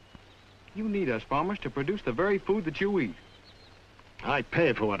 Wait, you need us farmers to produce the very food that you eat. I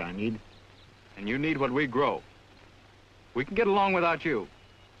pay for what I need. And you need what we grow. We can get along without you,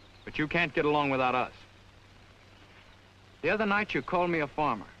 but you can't get along without us. The other night you called me a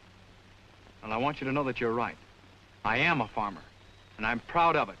farmer. And I want you to know that you're right. I am a farmer, and I'm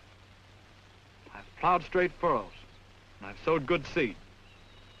proud of it. I've plowed straight furrows, and I've sowed good seed.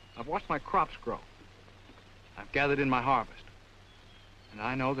 I've watched my crops grow. I've gathered in my harvest. And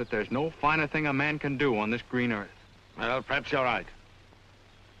I know that there's no finer thing a man can do on this green earth. Well, perhaps you're right.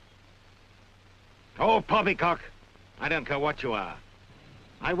 Oh, poppycock, I don't care what you are.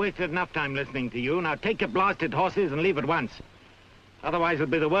 I wasted enough time listening to you. Now take your blasted horses and leave at once. Otherwise it'll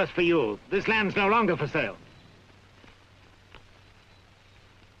be the worse for you. This land's no longer for sale.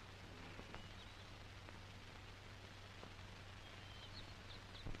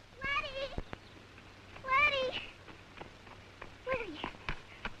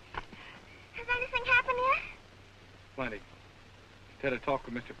 Has anything happened yet? Plenty. Just had a talk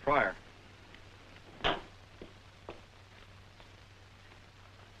with Mr. Pryor.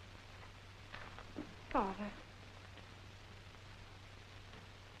 Father.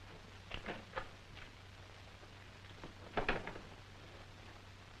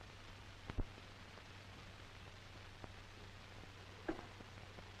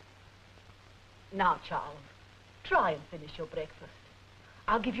 Now, Charles, try and finish your breakfast.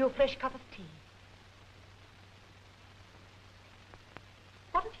 I'll give you a fresh cup of tea.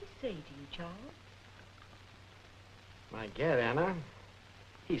 What did he say to you, Charles? My God, Anna,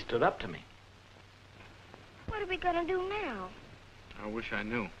 he stood up to me. What are we going to do now? I wish I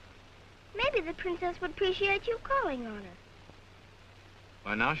knew. Maybe the princess would appreciate you calling on her.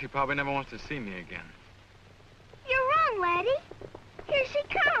 By now, she probably never wants to see me again. You're wrong, Laddie. Here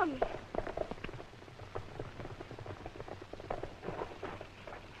she comes.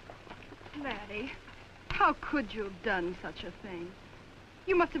 Laddie, how could you have done such a thing?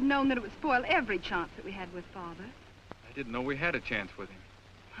 You must have known that it would spoil every chance that we had with Father. I didn't know we had a chance with him.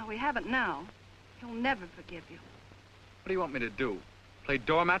 Well, we haven't now. He'll never forgive you. What do you want me to do? Play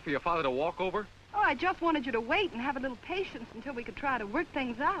doormat for your father to walk over? Oh, I just wanted you to wait and have a little patience until we could try to work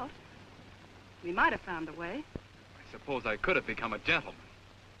things out. We might have found a way. I suppose I could have become a gentleman.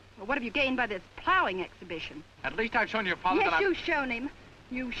 Well, what have you gained by this plowing exhibition? At least I've shown your father that Yes, you've shown him.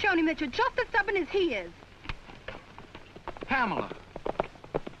 You've shown him that you're just as stubborn as he is. Pamela.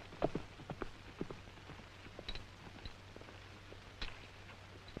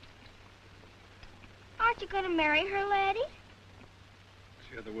 Aren't you going to marry her, Laddie?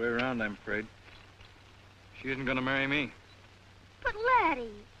 It's the other way around, I'm afraid. She isn't going to marry me. But,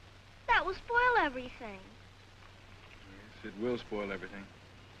 Laddie, that will spoil everything. Yes, it will spoil everything.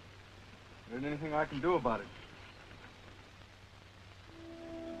 There isn't anything I can do about it.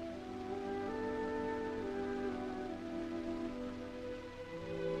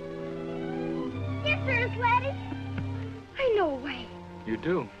 after us, Laddie? I know a way. You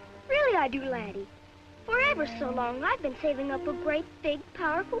do? Really, I do, Laddie. For ever so long, I've been saving up a great, big,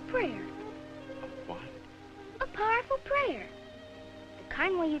 powerful prayer. What? A powerful prayer. The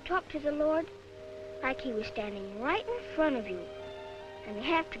kind where you talk to the Lord like he was standing right in front of you. And you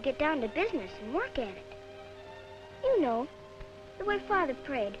have to get down to business and work at it. You know, the way Father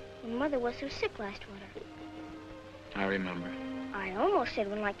prayed when Mother was so sick last winter. I remember. I almost said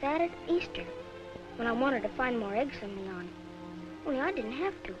one like that at Easter, when I wanted to find more eggs on me on. Only I didn't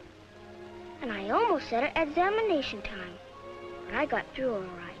have to. And I almost said it at examination time, but I got through all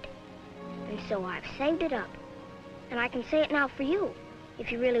right. And so I've saved it up. And I can say it now for you,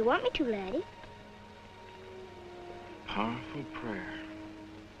 if you really want me to, Laddie. Powerful prayer.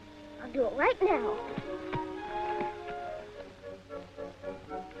 I'll do it right now.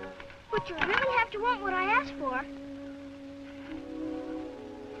 But you really have to want what I asked for.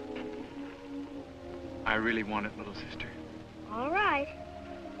 I really want it, little sister. All right.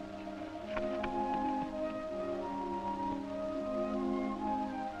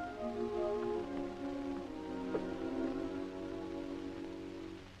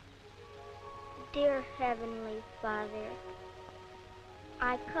 Dear Heavenly Father,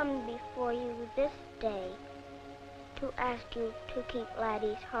 I come before you this day to ask you to keep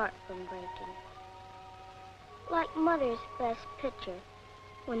Laddie's heart from breaking. Like Mother's best picture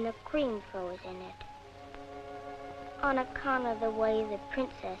when the cream froze in it. On account of the way the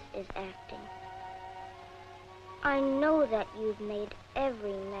princess is acting. I know that you've made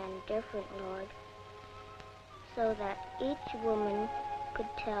every man different, Lord, so that each woman could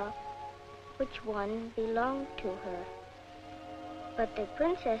tell which one belonged to her. But the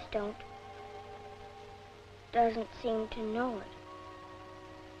princess doesn't seem to know it.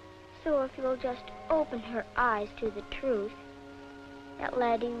 So if you'll just open her eyes to the truth, that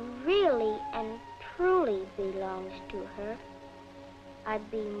Laddie really and truly belongs to her,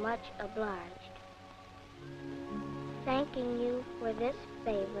 I'd be much obliged. Thanking you for this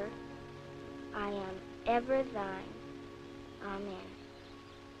favor, I am ever thine. Amen.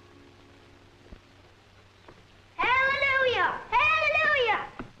 Hallelujah! Hallelujah!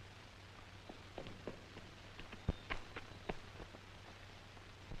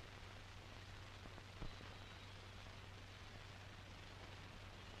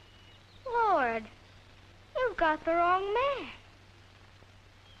 Lord, you've got the wrong man.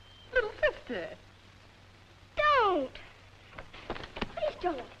 Little sister. Don't. Please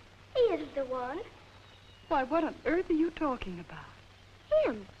don't. He isn't the one. Why, what on earth are you talking about?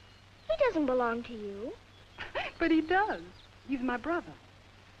 Him. He doesn't belong to you. But he does. He's my brother.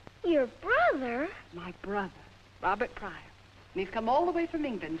 Your brother? My brother, Robert Pryor. And he's come all the way from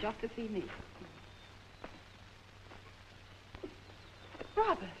England just to see me.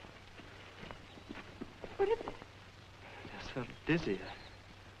 Robert. What is it? I just felt dizzy.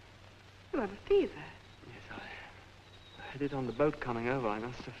 You have a fever. Yes, I had it on the boat coming over. I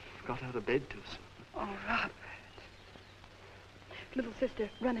must have got out of bed too soon. Oh, Robert. Little sister,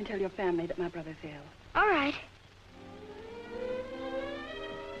 run and tell your family that my brother's ill. All right.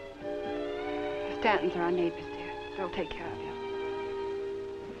 The Stantons are our neighbors, dear. They'll take care of you.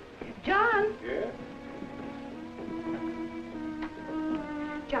 John! Yeah?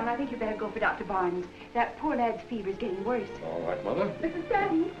 John, I think you better go for Dr. Barnes. That poor lad's fever's getting worse. All right, Mother. Mrs.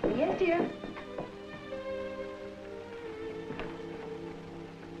 Stanton? Yes, dear.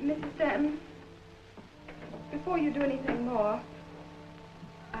 Mrs. Stanton, before you do anything more,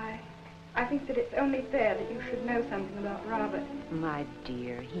 I think that it's only fair that you should know something about Robert. My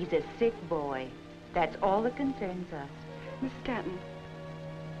dear, he's a sick boy. That's all that concerns us. Miss Stanton,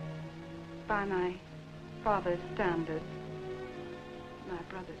 by my father's standards, my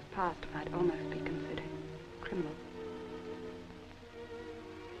brother's past might almost be considered criminal.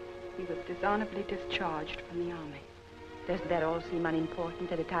 He was dishonorably discharged from the army. Doesn't that all seem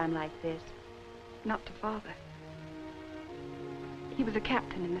unimportant at a time like this? Not to Father. He was a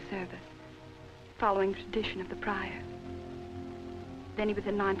captain in the service, following tradition of the Pryor. Then he was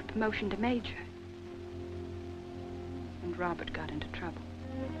in line for promotion to major. And Robert got into trouble.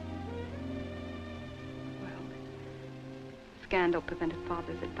 Well, scandal prevented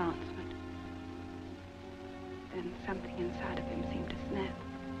Father's advancement. Then something inside of him seemed to snap.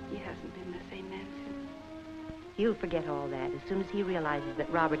 He hasn't been the same man since. He'll forget all that as soon as he realizes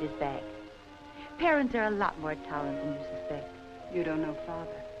that Robert is back. Parents are a lot more tolerant than you suspect. You don't know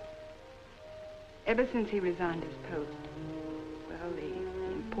Father. Ever since he resigned his post, well,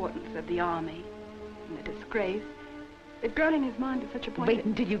 the importance of the army and the disgrace, it's grown in his mind to such a point. Wait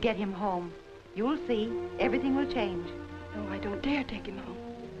until you get him home. You'll see. Everything will change. No, I don't dare take him home.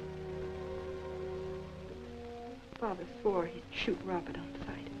 Father swore he'd shoot Robert on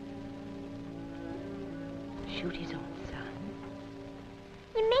sight. Shoot his own son?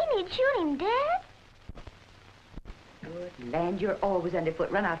 You mean he'd shoot him dead? Good land, you're always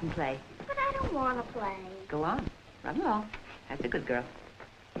underfoot. Run out and play. But I don't want to play. Go on. Run along. That's a good girl.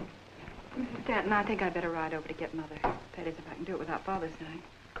 Mrs. Stanton, I think I'd better ride over to get Mother. That is, if I can do it without Father's knowing.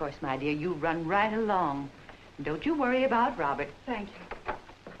 Of course, my dear, you run right along. And don't you worry about Robert. Thank you.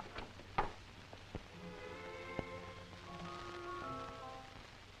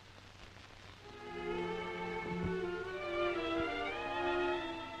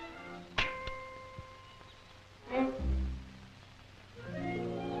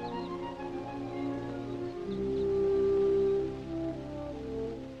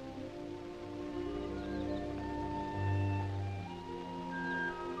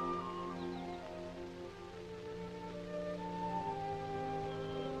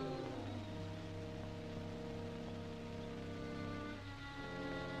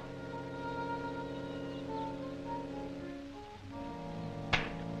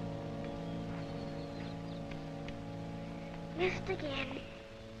 Missed again.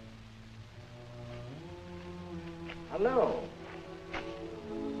 Hello.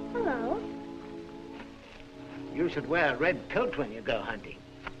 Hello. You should wear a red coat when you go hunting.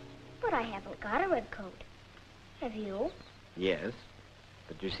 But I haven't got a red coat. Have you? Yes.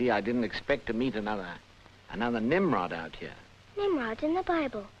 But you see, I didn't expect to meet another Nimrod out here. Nimrod's in the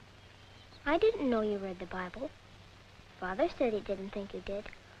Bible. I didn't know you read the Bible. Father said he didn't think you did.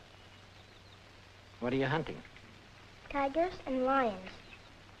 What are you hunting? Tigers and lions.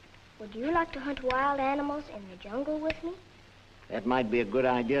 Would you like to hunt wild animals in the jungle with me? That might be a good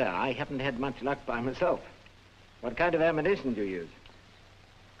idea. I haven't had much luck by myself. What kind of ammunition do you use?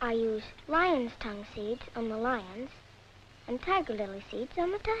 I use lion's tongue seeds on the lions and tiger lily seeds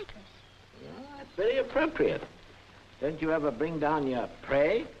on the tigers. Well, that's very appropriate. Don't you ever bring down your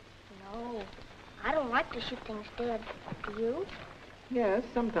prey? No, I don't like to shoot things dead. Do you? Yes,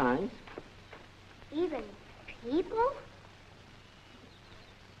 sometimes. Even people?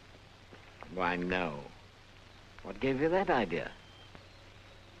 Why, no. What gave you that idea?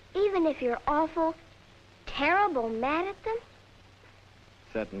 Even if you're awful, terrible mad at them?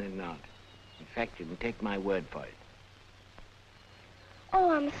 Certainly not. In fact, you can take my word for it. Oh,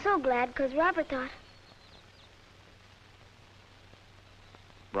 I'm so glad, because Robert thought...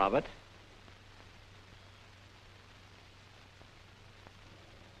 Robert?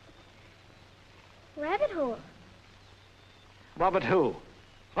 Rabbit hole. Robert who?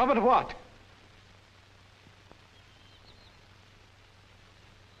 Robert what?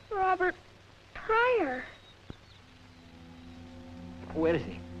 Robert Pryor. Where is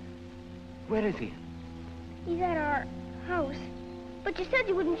he? Where is he? He's at our house. But you said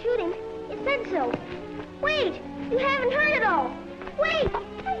you wouldn't shoot him. You said so. Wait! You haven't heard it all. Wait!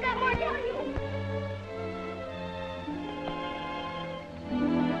 I've got more to tell you.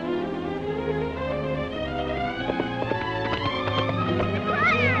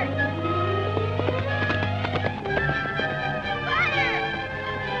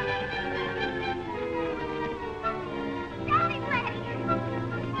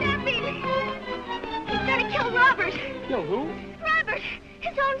 Kill who? Robert,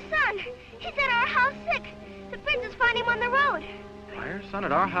 his own son. He's at our house sick. The princess found him on the road. Pryor's son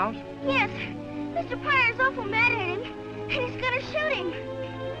at our house? Yes. Mr. Pryor's awful mad at him, and he's gonna shoot him.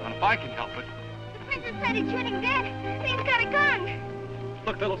 Not if I can help it. The princess said he'd shoot him dead, and he's got a gun.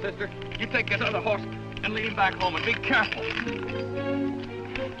 Look, little sister, you take this other horse and lead him back home, and be careful.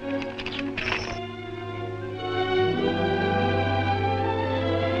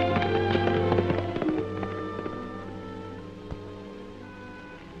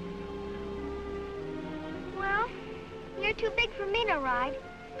 You're too big for me to ride,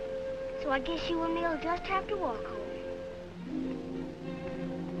 so I guess you and me'll just have to walk home.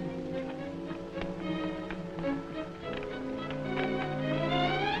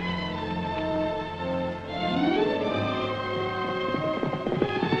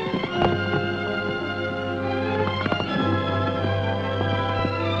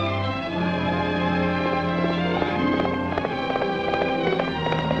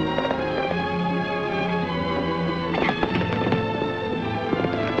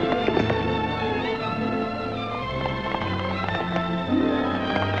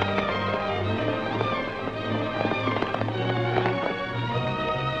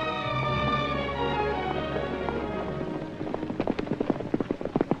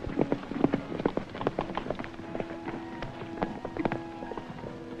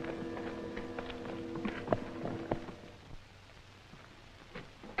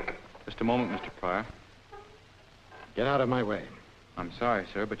 Just a moment, Mr. Pryor. Get out of my way. I'm sorry,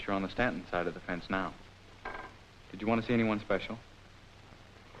 sir, but you're on the Stanton side of the fence now. Did you want to see anyone special?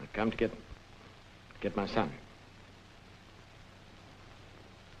 I come to get my son.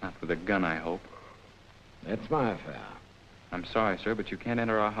 Not with a gun, I hope. That's my affair. I'm sorry, sir, but you can't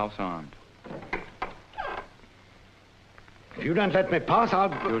enter our house armed. If you don't let me pass, I'll...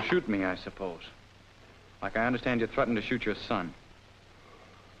 You'll shoot me, I suppose. Like I understand you threatened to shoot your son.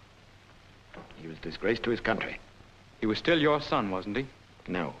 He was disgraced to his country. He was still your son, wasn't he?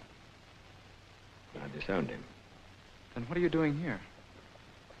 No. I disowned him. Then what are you doing here?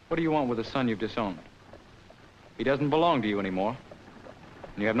 What do you want with a son you've disowned? He doesn't belong to you anymore.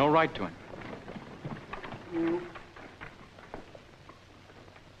 And you have no right to him.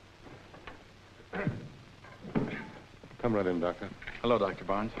 Come right in, Doctor. Hello, Dr.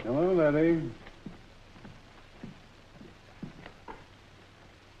 Barnes. Hello, Laddie.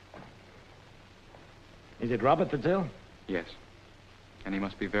 Is it Robert that's ill? Yes. And he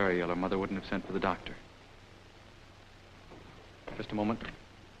must be very ill, or Mother wouldn't have sent for the doctor. Just a moment.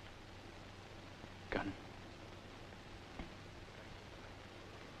 Gun.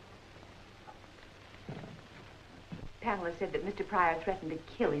 Pamela said that Mr. Pryor threatened to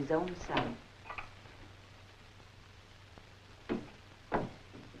kill his own son.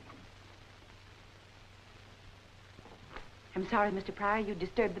 I'm sorry, Mr. Pryor, you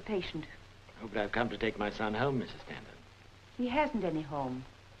disturbed the patient. Hope I've come to take my son home, Mrs. Stanton. He hasn't any home.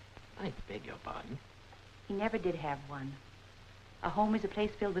 I beg your pardon. He never did have one. A home is a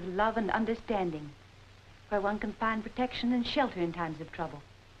place filled with love and understanding, where one can find protection and shelter in times of trouble.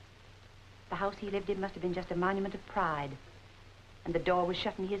 The house he lived in must have been just a monument of pride, and the door was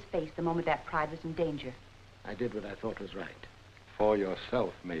shut in his face the moment that pride was in danger. I did what I thought was right. For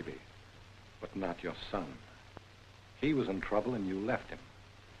yourself, maybe, but not your son. He was in trouble and you left him,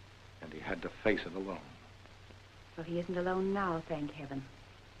 and he had to face it alone. Well, he isn't alone now, thank heaven.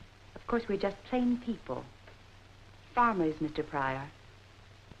 Of course, we're just plain people. Farmers, Mr. Pryor.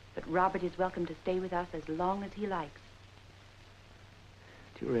 But Robert is welcome to stay with us as long as he likes.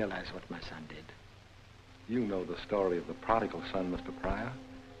 Do you realize what my son did? You know the story of the prodigal son, Mr. Pryor.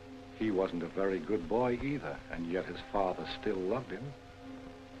 He wasn't a very good boy either, and yet his father still loved him.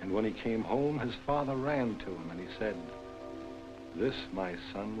 And when he came home, his father ran to him and he said, "This, my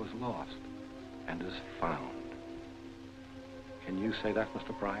son, was lost and is found." Can you say that,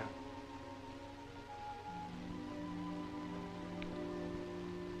 Mr. Pryor?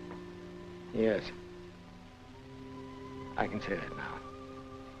 Yes. I can say that now.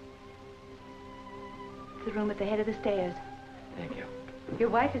 The room at the head of the stairs. Thank you. Your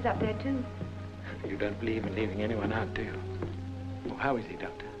wife is up there, too. You don't believe in leaving anyone out, do you? Oh, how is he,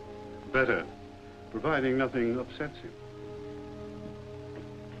 Doctor? Better, providing nothing upsets him.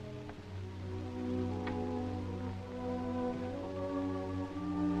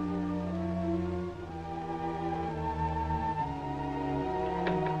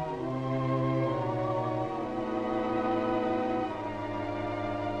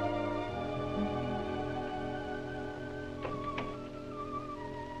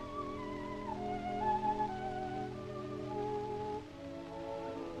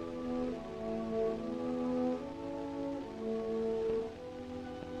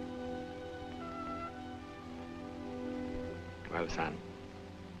 Well, son.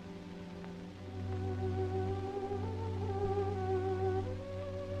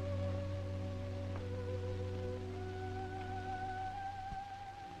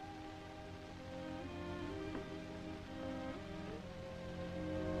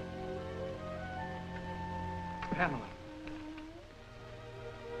 Pamela.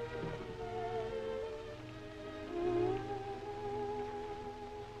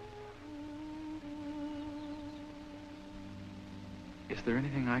 Is there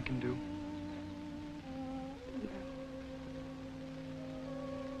anything I can do?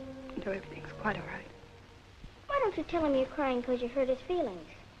 No, everything's quite all right. Why don't you tell him you're crying because you hurt his feelings?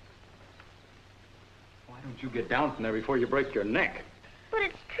 Why don't you get down from there before you break your neck? But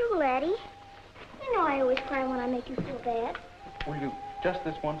it's true, Laddie. You know I always cry when I make you feel bad. Will you, just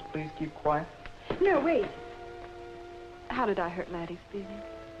this once, please keep quiet? No, wait. How did I hurt Laddie's feelings?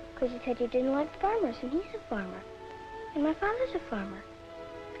 Because you said you didn't like farmers, and he's a farmer. And my father's a farmer.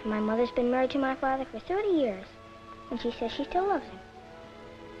 And my mother's been married to my father for 30 years. And she says she still loves him.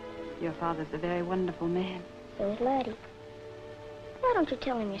 Your father's a very wonderful man. So is Laddie. Why don't you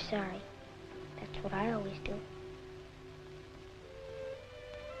tell him you're sorry? That's what I always do.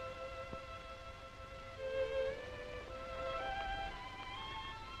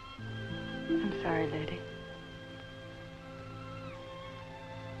 I'm sorry, Laddie.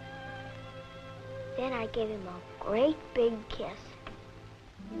 Then I gave him a great big kiss.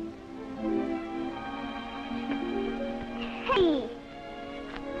 Hey!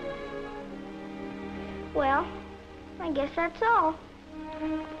 Well, I guess that's all.